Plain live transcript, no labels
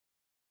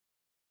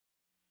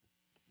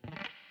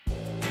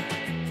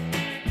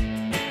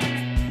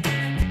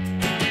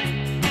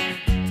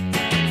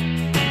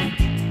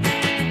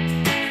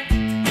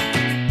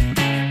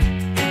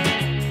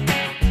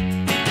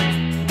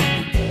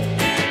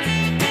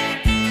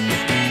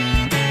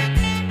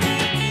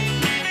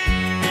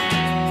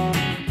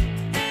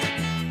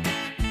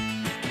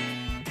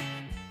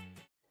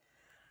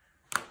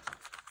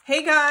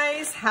Hey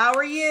guys, how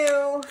are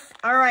you?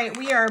 All right,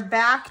 we are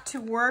back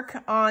to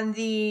work on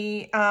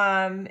the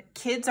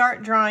Kids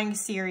Art Drawing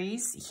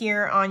series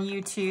here on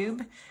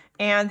YouTube.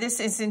 And this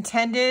is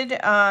intended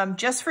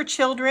just for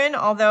children,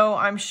 although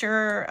I'm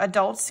sure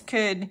adults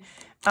could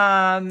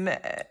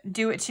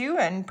do it too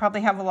and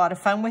probably have a lot of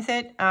fun with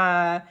it.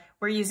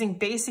 We're using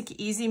basic,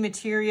 easy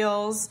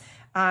materials.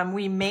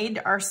 We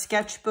made our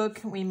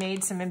sketchbook. We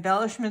made some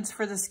embellishments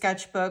for the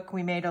sketchbook.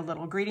 We made a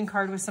little greeting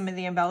card with some of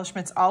the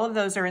embellishments. All of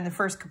those are in the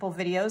first couple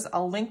videos.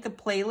 I'll link the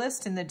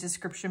playlist in the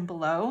description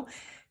below.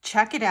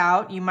 Check it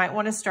out. You might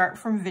want to start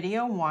from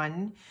video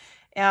 1.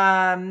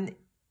 I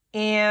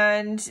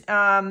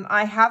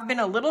have been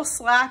a little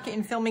slack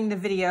in filming the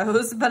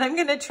videos, but I'm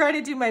going to try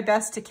to do my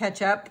best to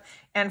catch up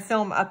and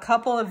film a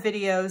couple of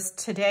videos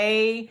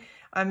today.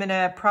 I'm going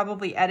to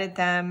probably edit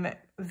them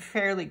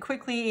fairly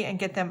quickly and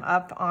get them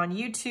up on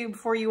YouTube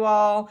for you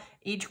all.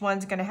 Each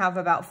one's going to have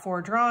about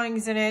 4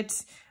 drawings in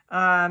it.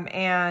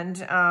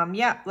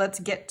 Yeah, let's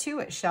get to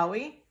it, shall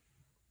we?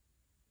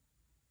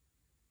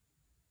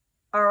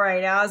 All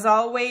right, as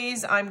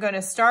always, I'm going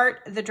to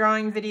start the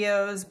drawing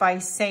videos by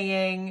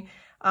saying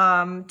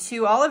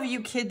to all of you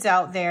kids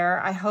out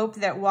there, I hope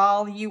that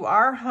while you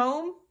are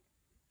home,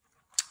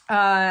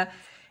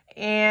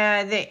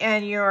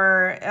 and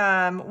you're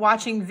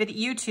watching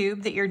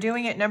YouTube, that you're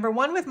doing it, number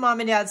 1, with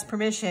mom and dad's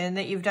permission,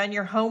 that you've done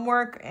your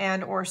homework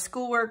and or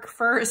schoolwork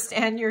first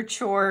and your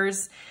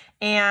chores.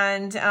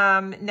 And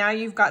now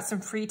you've got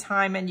some free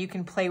time and you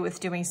can play with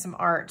doing some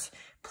art.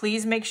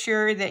 Please make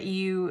sure that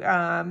you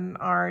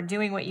are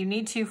doing what you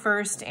need to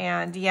first.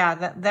 And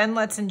yeah, then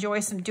let's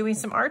enjoy doing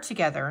some art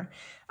together.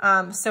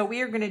 So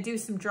we are going to do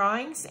some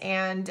drawings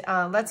and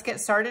let's get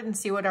started and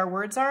see what our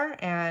words are.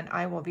 And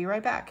I will be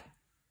right back.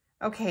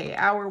 Okay,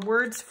 our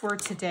words for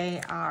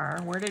today are,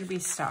 where did we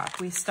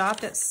stop? We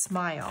stopped at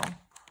smile.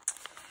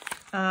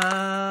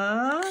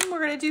 We're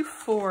going to do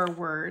 4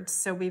 words.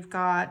 So we've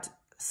got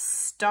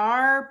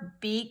star,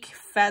 beak,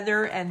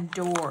 feather, and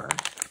door.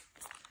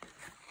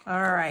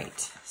 All right,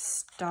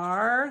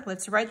 star.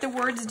 Let's write the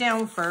words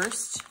down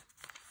first.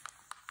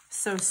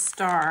 So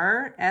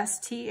star,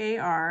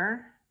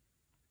 S-T-A-R.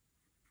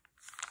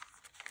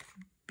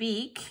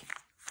 Beak,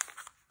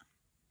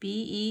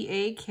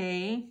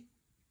 B-E-A-K.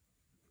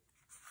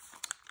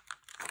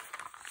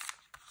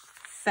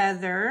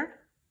 Feather,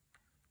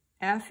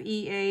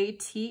 F-E-A-T-H-E-R,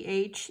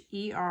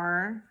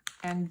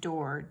 and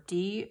door,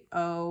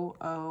 D-O-O-R.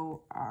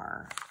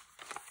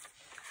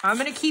 I'm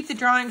going to keep the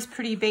drawings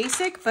pretty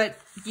basic, but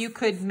you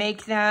could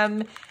make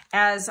them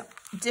as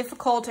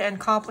difficult and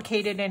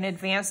complicated and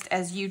advanced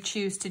as you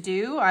choose to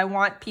do. I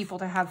want people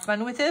to have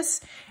fun with this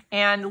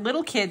and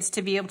little kids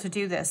to be able to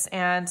do this.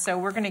 And so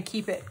we're going to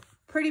keep it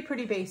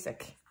pretty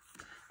basic.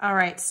 All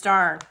right,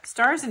 star.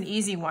 Star is an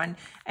easy one.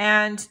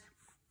 And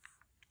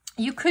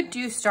you could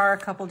do star a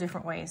couple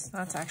different ways.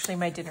 That's actually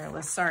my dinner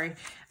list, sorry.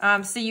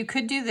 So you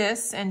could do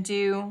this and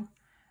do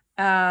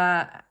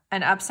an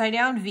upside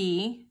down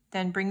V,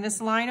 then bring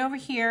this line over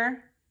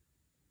here,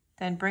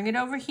 then bring it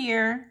over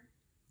here,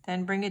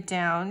 then bring it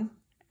down,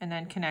 and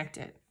then connect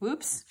it.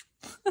 Whoops.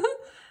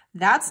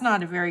 That's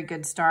not a very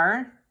good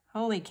star.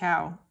 Holy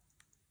cow.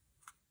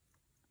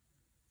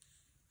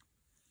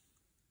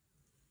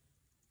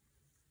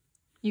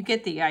 You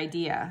get the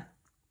idea.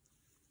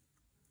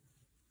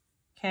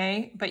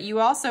 Okay, but you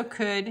also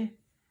could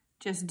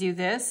just do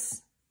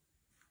this.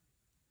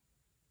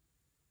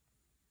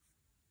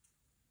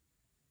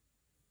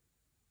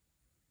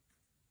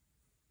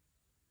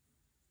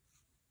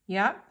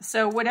 Yeah,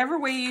 so whatever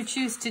way you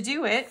choose to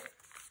do it,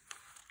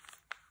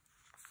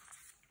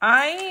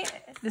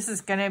 this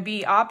is gonna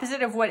be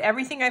opposite of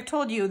everything I've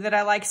told you, that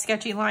I like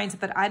sketchy lines,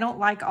 but I don't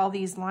like all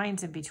these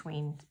lines in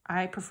between.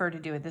 I prefer to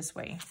do it this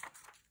way.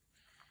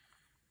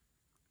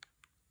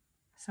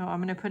 So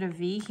I'm gonna put a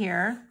V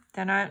here.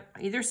 Then on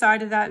either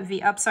side of that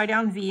V, upside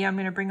down V, I'm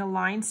going to bring a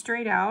line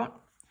straight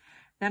out.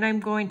 Then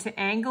I'm going to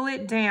angle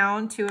it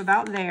down to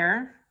about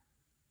there.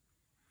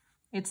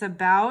 It's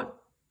about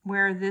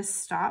where this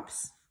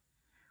stops.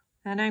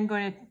 Then I'm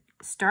going to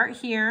start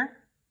here,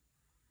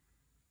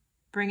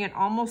 bring it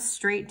almost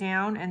straight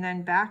down, and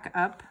then back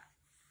up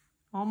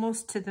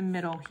almost to the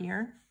middle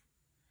here.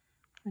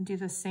 And do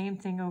the same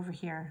thing over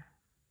here.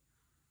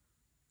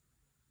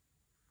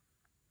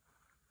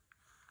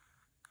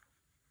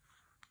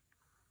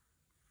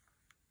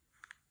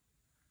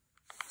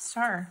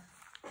 Star.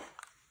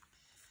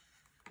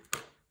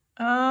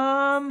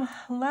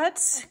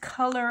 Let's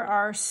color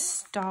our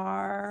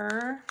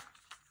star.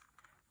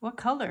 What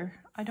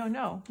color? I don't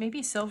know.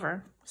 Maybe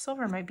silver.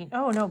 Silver might be,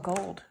 oh no,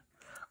 gold.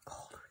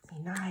 Gold would be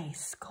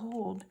nice.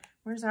 Gold.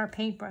 Where's our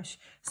paintbrush?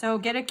 So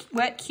get a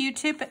wet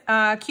Q-tip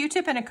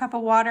and a cup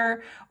of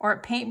water, or a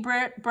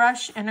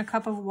paintbrush and a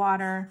cup of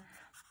water,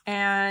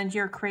 and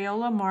your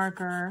Crayola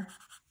marker.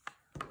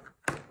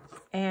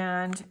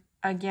 And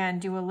again,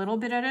 do a little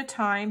bit at a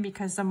time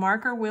because the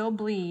marker will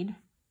bleed,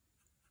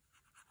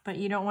 but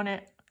you don't want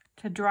it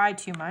to dry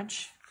too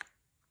much.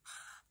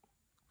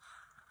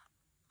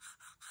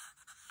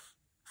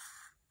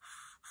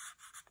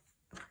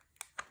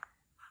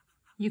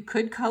 You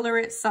could color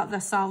it the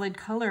solid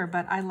color,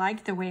 but I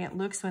like the way it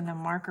looks when the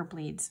marker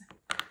bleeds.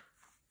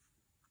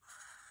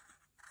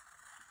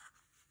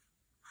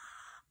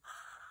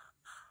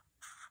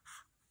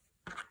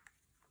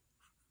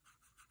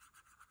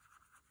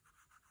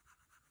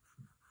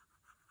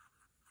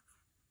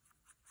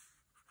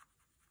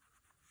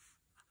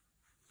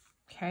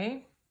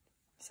 Okay,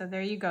 so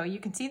there you go.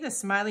 You can see the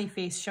smiley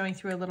face showing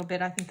through a little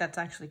bit. I think that's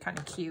actually kind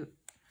of cute.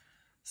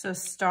 So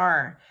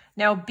star.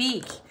 Now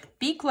beak.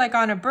 Beak like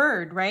on a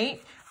bird,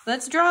 right?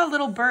 Let's draw a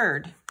little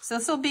bird. So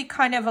this will be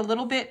kind of a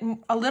little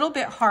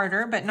bit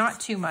harder, but not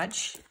too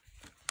much.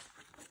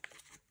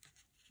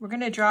 We're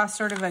going to draw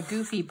sort of a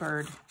goofy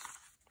bird.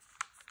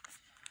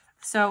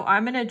 So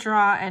I'm going to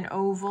draw an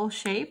oval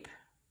shape.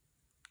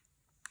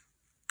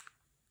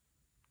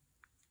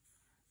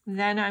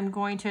 Then I'm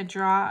going to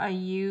draw a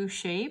U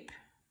shape.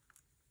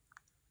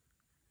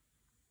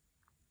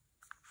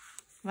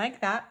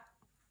 Like that.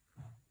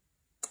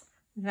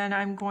 Then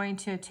I'm going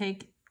to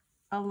take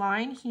a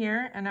line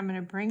here and I'm going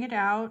to bring it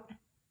out.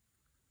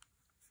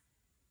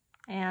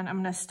 And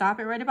I'm going to stop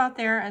it right about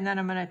there, and then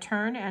I'm going to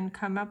turn and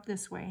come up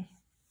this way.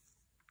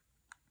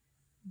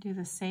 Do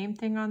the same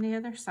thing on the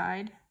other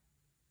side.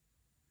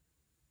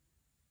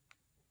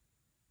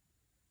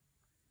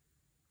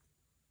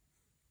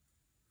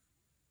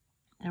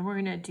 And we're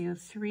going to do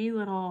 3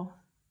 little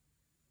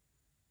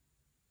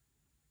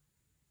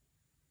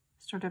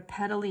sort of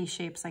petally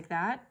shapes like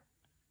that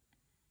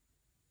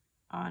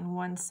on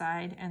one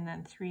side, and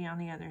then 3 on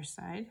the other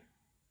side.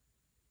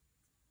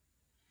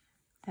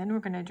 Then we're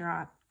going to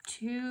draw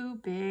 2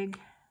 big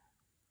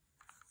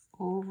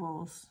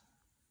ovals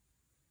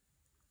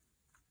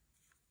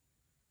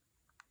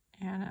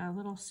and a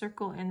little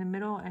circle in the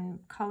middle,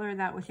 and color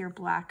that with your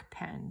black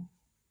pen.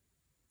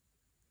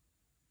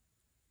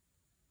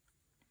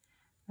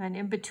 And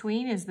in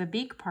between is the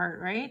beak part,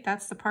 right?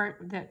 That's the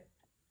part that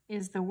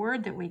is the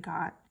word that we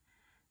got.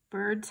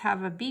 Birds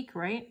have a beak,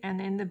 right?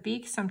 And in the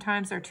beak,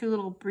 sometimes there are 2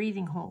 little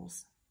breathing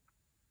holes,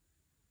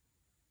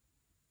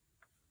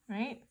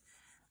 right?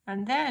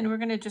 And then we're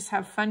going to just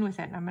have fun with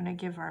it. And I'm going to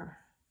give our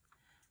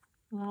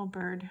little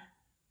bird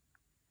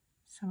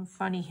some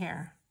funny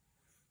hair.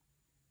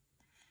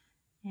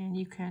 And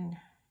you can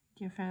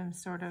give him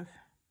sort of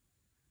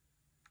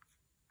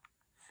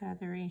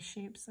feathery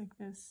shapes like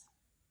this.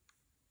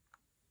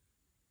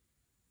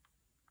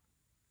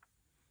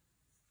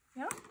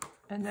 Yep.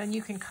 And then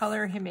you can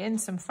color him in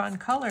some fun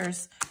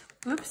colors.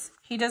 Oops,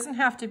 he doesn't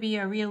have to be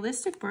a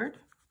realistic bird.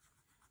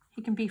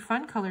 He can be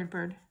fun colored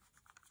bird.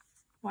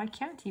 Why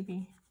can't he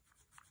be?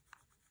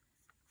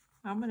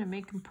 I'm going to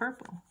make him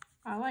purple.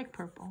 I like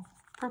purple.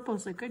 Purple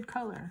is a good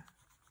color.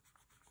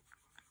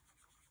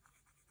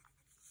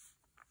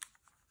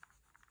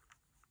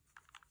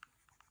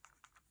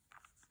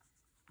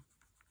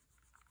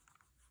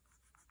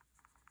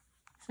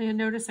 So you'll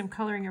notice I'm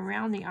coloring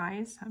around the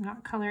eyes. I'm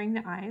not coloring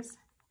the eyes.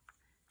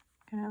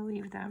 I'm going to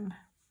leave them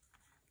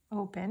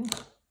open.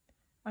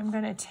 I'm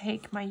going to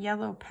take my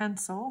yellow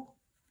pencil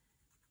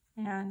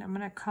and I'm going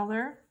to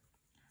color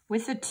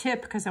with the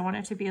tip, because I want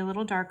it to be a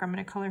little dark. I'm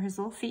going to color his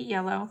little feet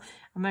yellow.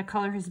 I'm going to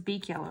color his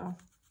beak yellow.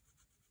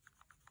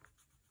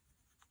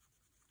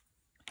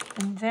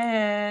 And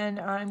then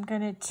I'm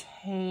going to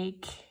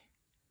take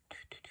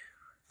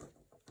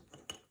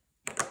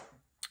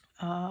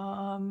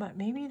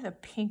maybe the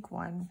pink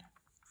one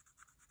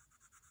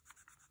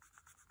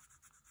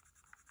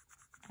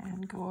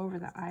and go over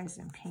the eyes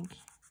in pink.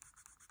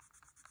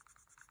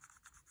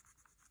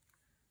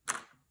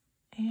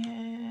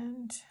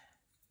 And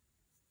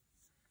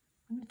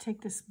I'm going to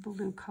take this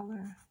blue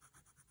color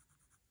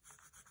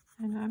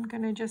and I'm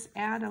going to just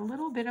add a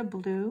little bit of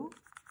blue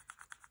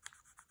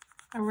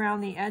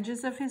around the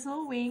edges of his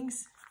little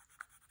wings,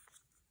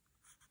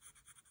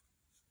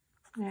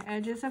 the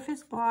edges of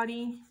his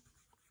body,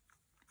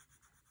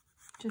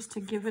 just to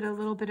give it a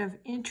little bit of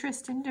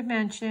interest and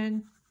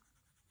dimension.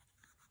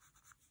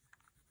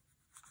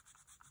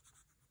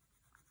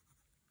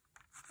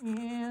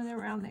 And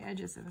around the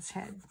edges of his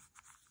head.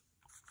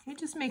 It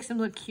just makes him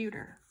look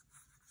cuter.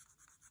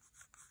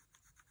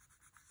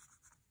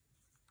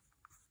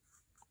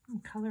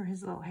 And color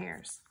his little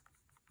hairs.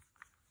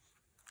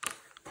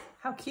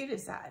 How cute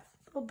is that?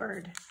 Little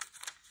bird.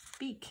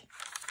 Beak.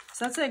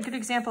 So that's a good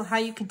example of how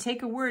you can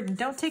take a word and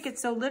don't take it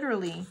so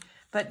literally,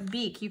 but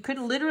beak. You could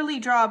literally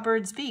draw a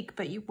bird's beak,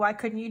 but why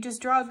couldn't you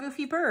just draw a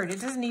goofy bird?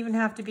 It doesn't even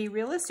have to be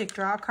realistic.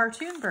 Draw a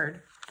cartoon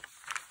bird.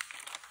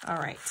 All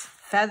right,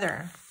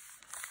 feather.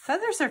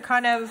 Feathers are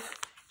kind of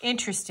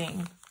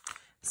interesting.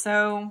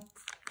 So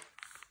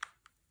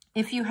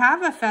if you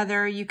have a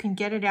feather, you can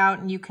get it out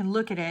and you can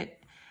look at it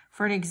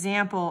for an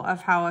example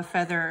of how a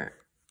feather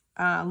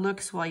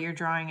looks while you're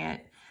drawing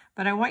it.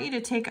 But I want you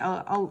to take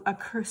a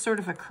sort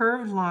of a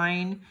curved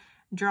line,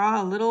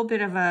 draw a little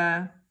bit of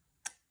a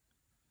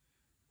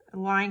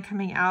line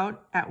coming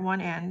out at one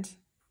end,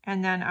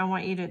 and then I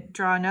want you to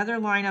draw another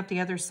line up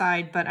the other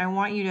side, but I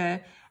want you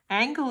to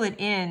angle it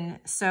in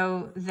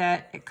so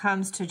that it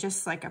comes to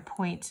just like a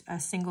point, the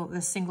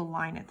single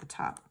line at the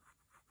top.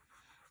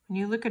 When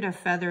you look at a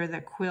feather,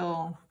 the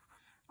quill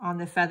on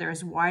the feather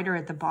is wider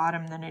at the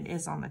bottom than it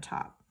is on the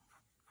top.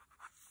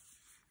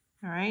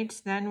 All right,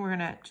 then we're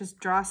gonna just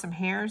draw some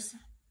hairs.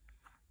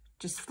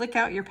 Just flick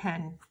out your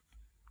pen.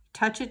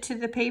 Touch it to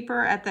the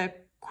paper at the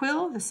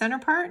quill, the center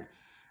part,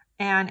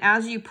 and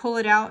as you pull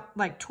it out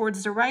like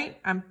towards the right,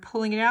 I'm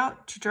pulling it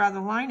out to draw the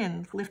line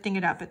and lifting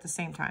it up at the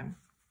same time.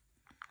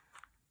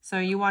 So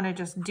you wanna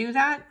just do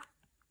that.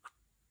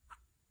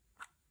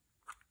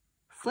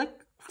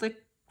 Flick,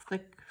 flick,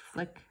 flick,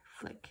 flick,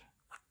 flick.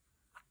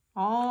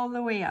 All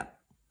the way up.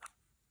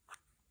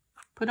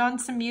 Put on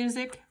some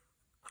music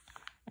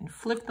and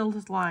flick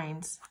those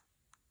lines.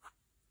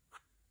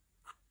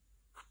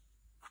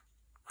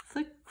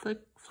 Flick, flick,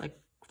 flick,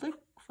 flick,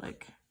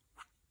 flick.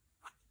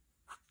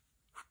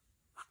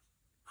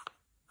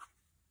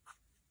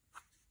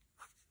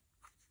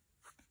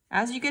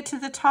 As you get to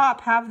the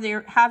top, have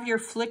your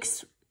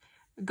flicks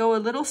go a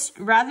little,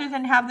 rather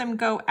than have them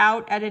go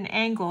out at an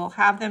angle,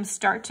 have them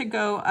start to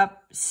go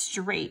up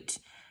straight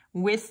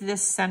with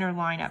this center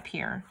line up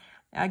here.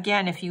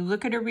 Again, if you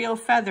look at a real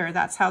feather,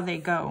 that's how they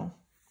go.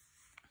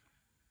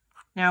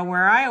 Now,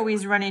 where I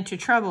always run into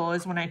trouble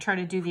is when I try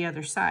to do the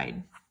other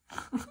side.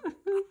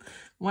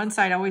 One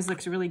side always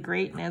looks really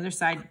great, and the other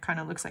side kind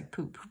of looks like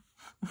poop.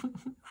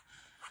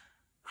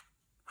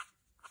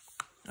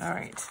 All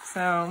right,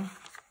 so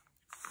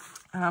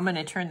I'm going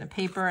to turn the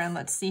paper, and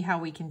let's see how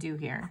we can do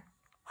here.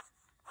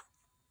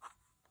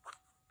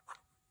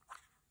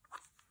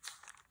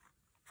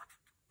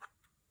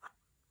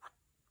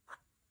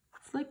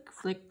 Flick,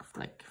 flick,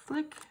 flick,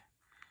 flick,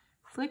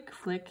 flick,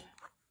 flick.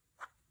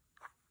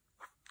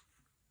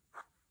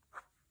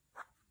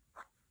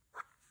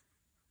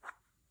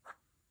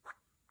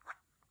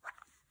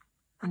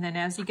 And then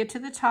as you get to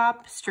the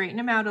top, straighten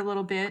them out a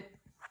little bit.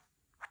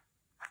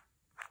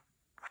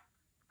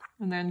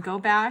 And then go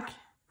back,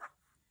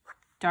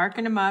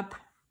 darken them up,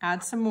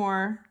 add some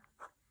more.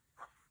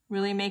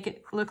 Really make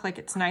it look like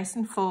it's nice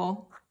and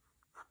full.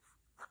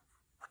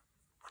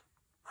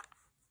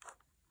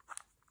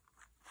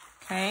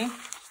 Okay,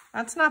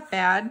 that's not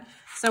bad.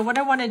 So what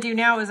I want to do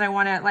now is I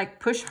want to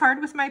like push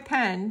hard with my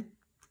pen,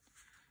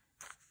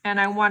 and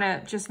I want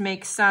to just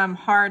make some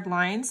hard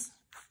lines.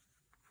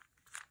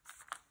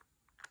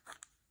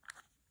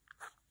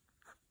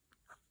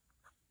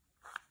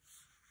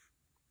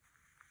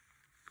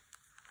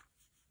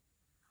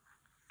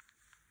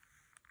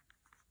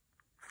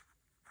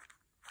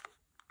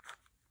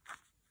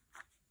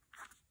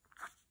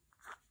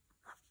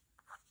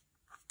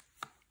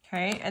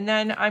 Okay, and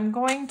then I'm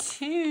going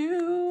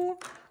to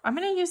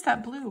use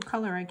that blue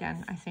color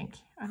again, I think.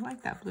 I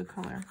like that blue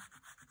color.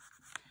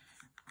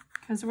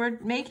 Because we're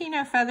making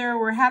a feather,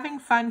 we're having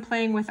fun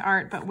playing with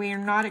art, but we're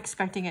not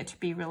expecting it to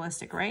be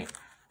realistic, right?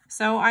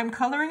 So I'm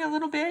coloring a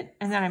little bit,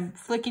 and then I'm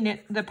flicking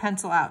the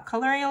pencil out.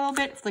 Coloring a little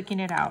bit, flicking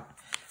it out.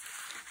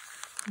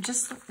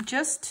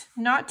 Just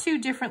not too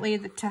differently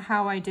to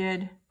how I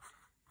did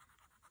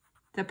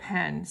the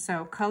pen.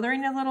 So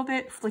coloring a little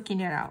bit, flicking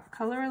it out.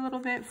 Color a little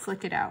bit,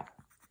 flick it out.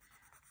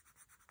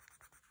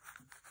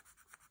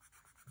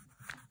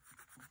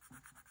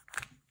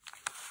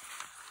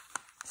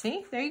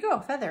 See, there you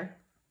go, feather.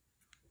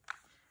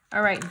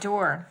 All right,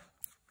 door.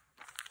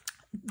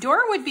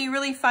 Door would be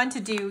really fun to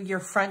do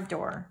your front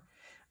door,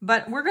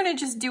 but we're gonna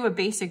just do a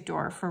basic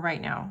door for right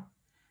now.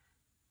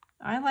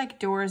 I like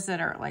doors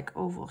that are like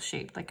oval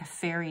shaped, like a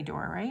fairy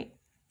door, right?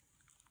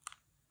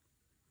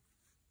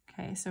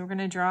 Okay, so we're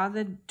gonna draw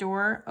the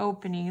door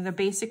opening, the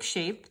basic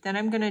shape. Then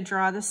I'm gonna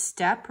draw the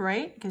step,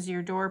 right? Because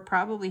your door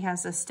probably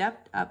has a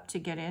step up to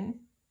get in,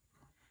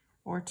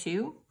 or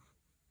two.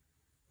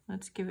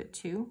 Let's give it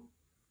 2.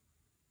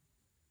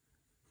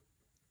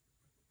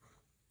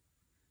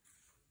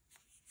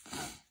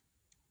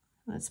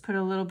 Let's put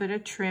a little bit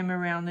of trim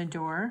around the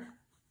door.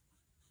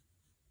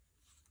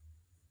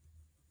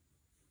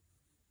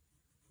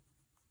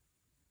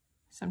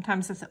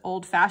 Sometimes with the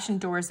old-fashioned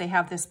doors, they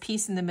have this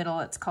piece in the middle.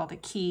 It's called a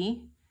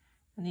key.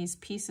 And these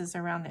pieces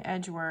around the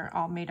edge were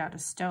all made out of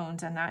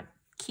stones, and that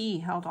key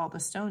held all the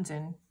stones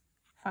in.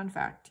 Fun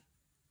fact.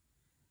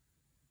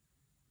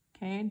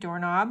 Okay,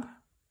 doorknob.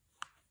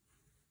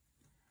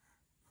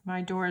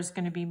 My door is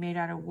going to be made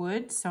out of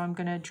wood, so I'm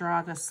going to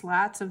draw the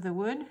slats of the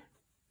wood.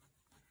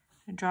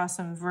 And draw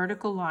some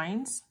vertical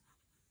lines,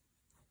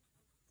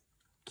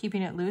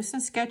 keeping it loose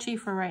and sketchy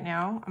for right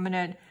now. I'm going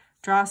to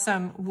draw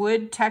some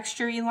wood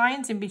texture-y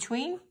lines in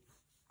between.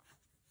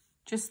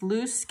 Just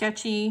loose,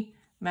 sketchy,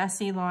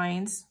 messy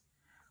lines.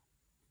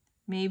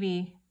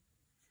 Maybe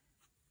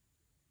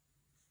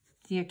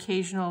the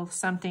occasional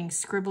something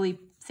scribbly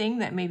thing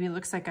that maybe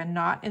looks like a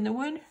knot in the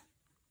wood.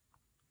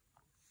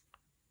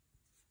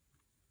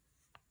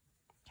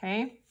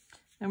 Okay,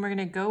 then we're going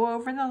to go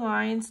over the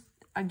lines.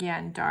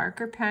 Again,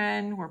 darker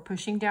pen, we're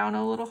pushing down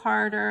a little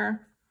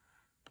harder.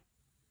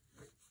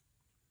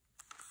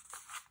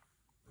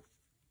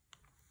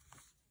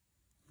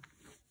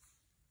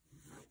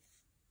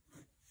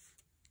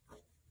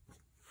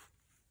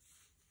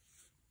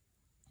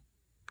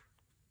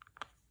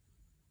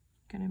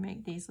 Gonna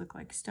make these look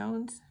like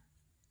stones.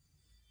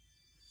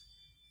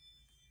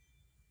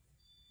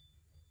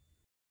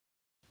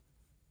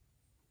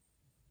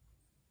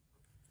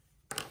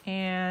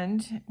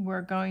 and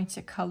we're going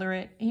to color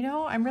it. You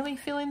know, I'm really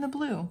feeling the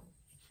blue,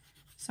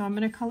 so I'm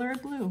going to color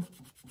it blue.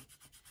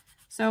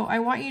 So I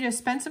want you to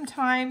spend some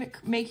time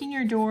making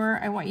your door.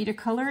 I want you to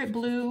color it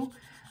blue.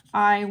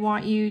 I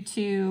want you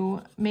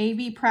to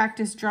maybe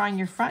practice drawing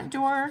your front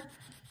door,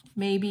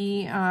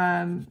 maybe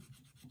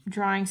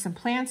drawing some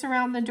plants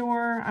around the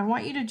door. I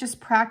want you to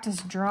just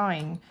practice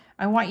drawing.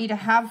 I want you to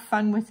have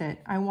fun with it.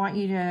 I want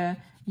you to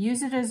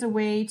use it as a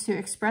way to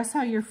express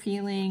how you're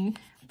feeling,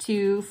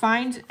 to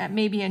find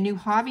maybe a new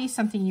hobby,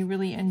 something you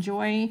really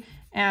enjoy,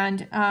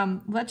 and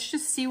let's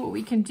just see what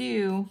we can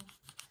do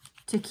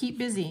to keep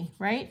busy,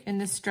 right, in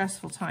this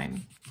stressful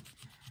time.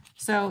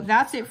 So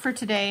that's it for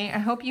today. I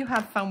hope you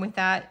have fun with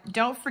that.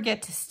 Don't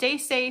forget to stay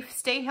safe,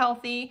 stay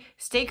healthy,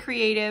 stay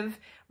creative,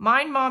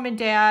 mind mom and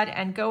dad,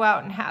 and go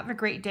out and have a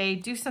great day.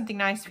 Do something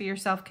nice for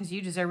yourself because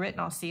you deserve it,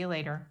 and I'll see you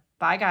later.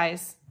 Bye,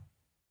 guys.